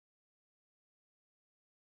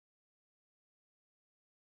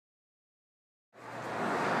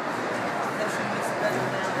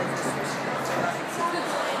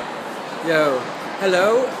Yo,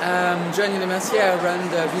 hello, Joanie Lemercier. I run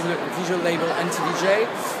the visual label NTVJ,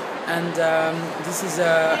 and this is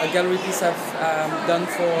a gallery piece I've done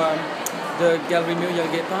for the gallery Muriel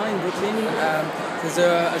Guépin in Brooklyn. There's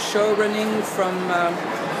a show running from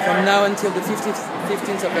now until the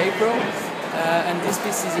 15th of April, and this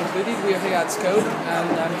piece is included. We're here at Scope, and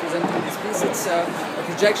I'm presenting this piece. It's a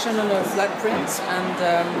projection on a flat print, and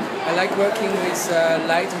I like working with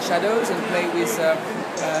light and shadows and play with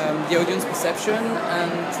the audience perception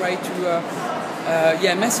and try to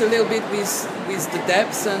mess a little bit with the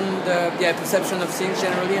depth and perception of things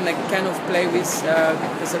generally, and I kind of play with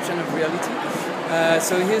perception of reality.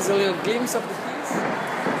 So here's a little glimpse of the piece.